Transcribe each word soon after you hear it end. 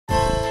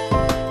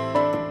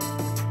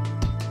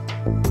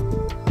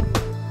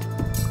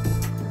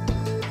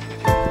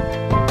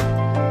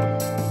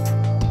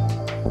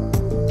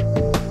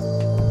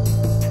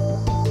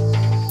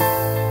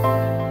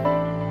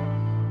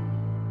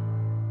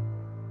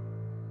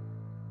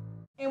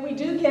And we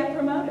do get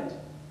promoted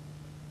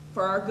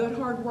for our good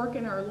hard work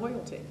and our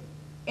loyalty.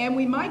 And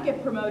we might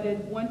get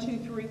promoted 1, 2,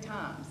 3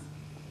 times.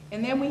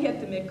 And then we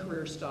hit the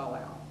mid-career stall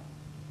out.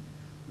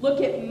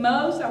 Look at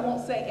most, I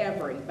won't say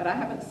every, but I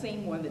haven't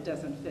seen one that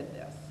doesn't fit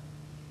this.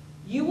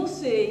 You will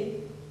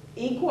see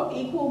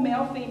equal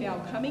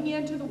male-female coming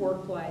into the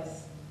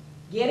workplace,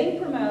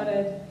 getting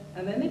promoted,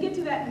 and then they get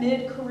to that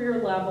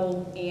mid-career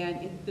level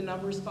and the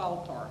numbers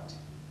fall apart.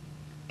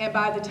 And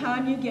by the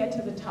time you get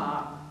to the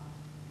top,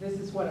 this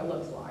is what it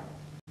looks like.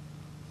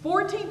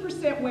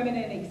 14% women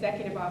in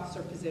executive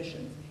officer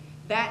positions.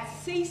 That's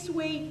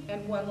C-suite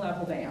and 1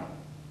 level down.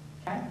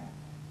 Okay?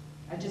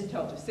 I just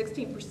told you,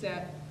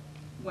 16%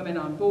 women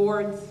on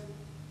boards,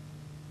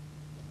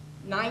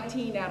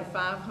 19 out of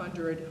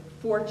 500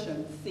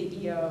 Fortune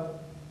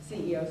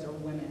CEOs are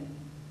women.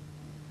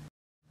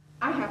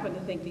 I happen to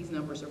think these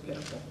numbers are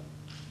pitiful,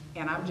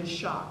 and I'm just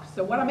shocked.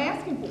 So what I'm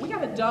asking for, we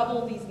got to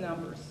double these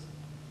numbers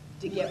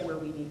to get where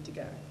we need to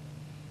go.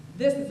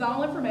 This is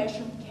all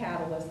information from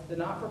Catalyst, the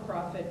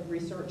not-for-profit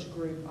research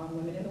group on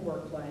women in the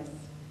workplace.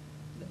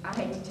 I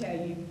hate to tell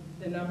you,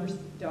 the numbers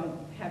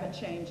haven't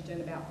changed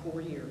in about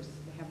 4 years.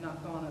 They have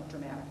not gone up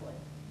dramatically.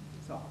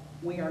 So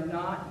we are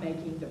not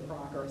making the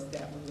progress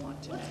that we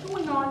want to. What's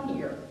going on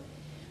here?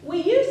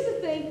 We used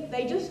to think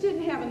they just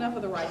didn't have enough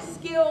of the right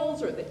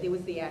skills, or that it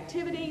was the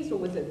activities, or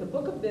was it the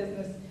book of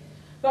business?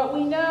 But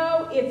we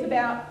know it's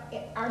about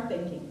our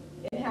thinking.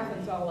 It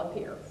happens all up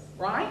here,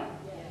 right?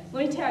 Yes.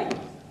 Let me tell you,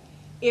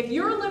 if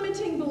your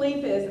limiting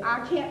belief is,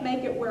 I can't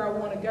make it where I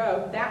want to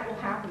go, that will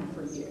happen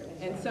for you.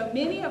 And so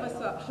many of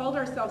us hold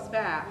ourselves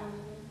back.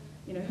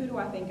 You know, who do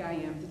I think I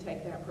am to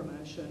take that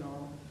promotion?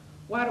 Or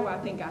why do I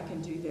think I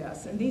can do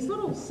this? And these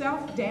little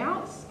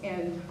self-doubts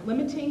and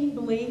limiting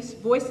beliefs,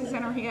 voices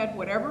in our head,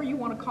 whatever you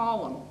want to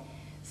call them,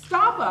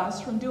 stop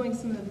us from doing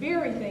some of the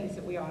very things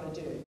that we ought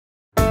to do.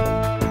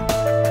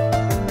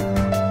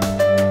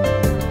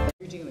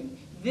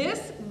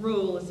 This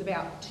rule is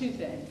about 2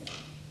 things.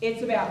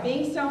 It's about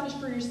being selfish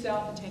for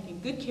yourself and taking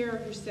good care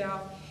of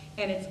yourself,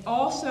 and it's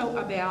also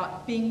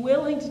about being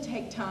willing to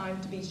take time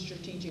to be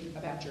strategic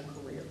about your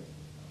career.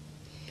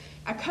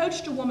 I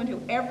coached a woman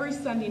who every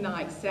Sunday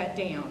night sat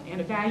down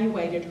and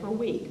evaluated her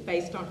week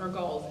based on her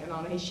goals, and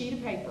on a sheet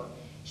of paper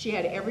she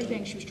had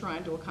everything she was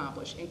trying to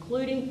accomplish,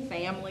 including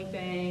family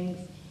things,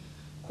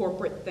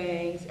 corporate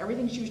things,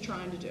 everything she was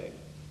trying to do.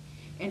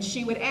 And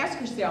she would ask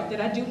herself, did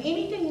I do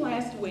anything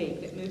last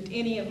week that moved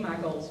any of my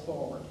goals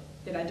forward?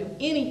 Did I do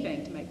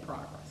anything to make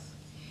progress?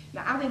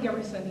 Now, I think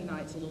every Sunday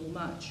night's a little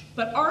much,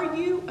 but are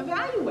you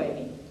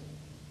evaluating?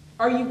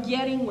 Are you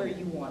getting where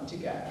you want to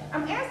go?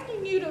 I'm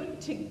asking you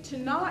to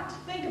not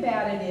think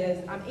about it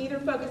as I'm either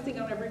focusing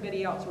on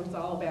everybody else or it's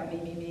all about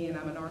me, and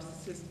I'm a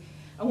narcissist.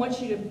 I want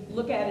you to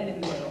look at it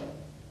in the middle.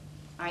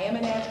 I am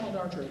a natural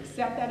nurturer.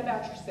 Accept that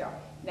about yourself.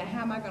 Now,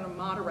 how am I going to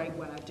moderate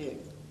what I do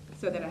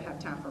so that I have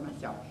time for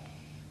myself?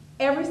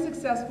 Every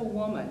successful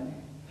woman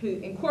who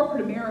in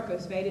corporate America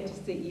has made it to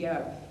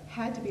CEO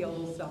had to be a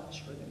little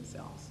selfish for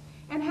themselves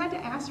and had to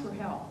ask for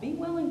help. Be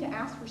willing to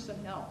ask for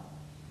some help.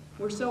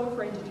 We're so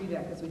afraid to do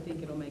that because we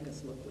think it'll make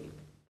us look weak.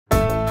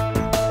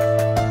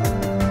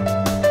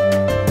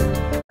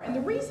 And the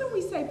reason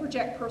we say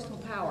project personal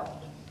power,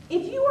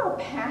 if you are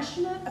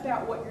passionate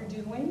about what you're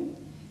doing,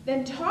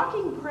 then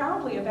talking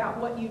proudly about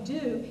what you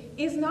do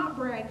is not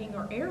bragging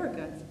or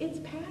arrogance, it's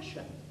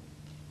passion.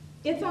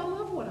 It's I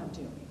love what I'm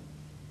doing.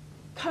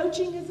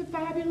 Coaching is a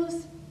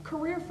fabulous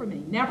career for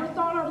me. Never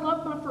thought I'd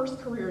love my first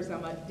career as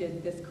I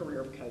did this career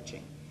of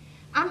coaching.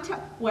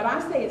 What I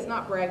say is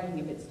not bragging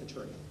if it's the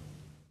truth.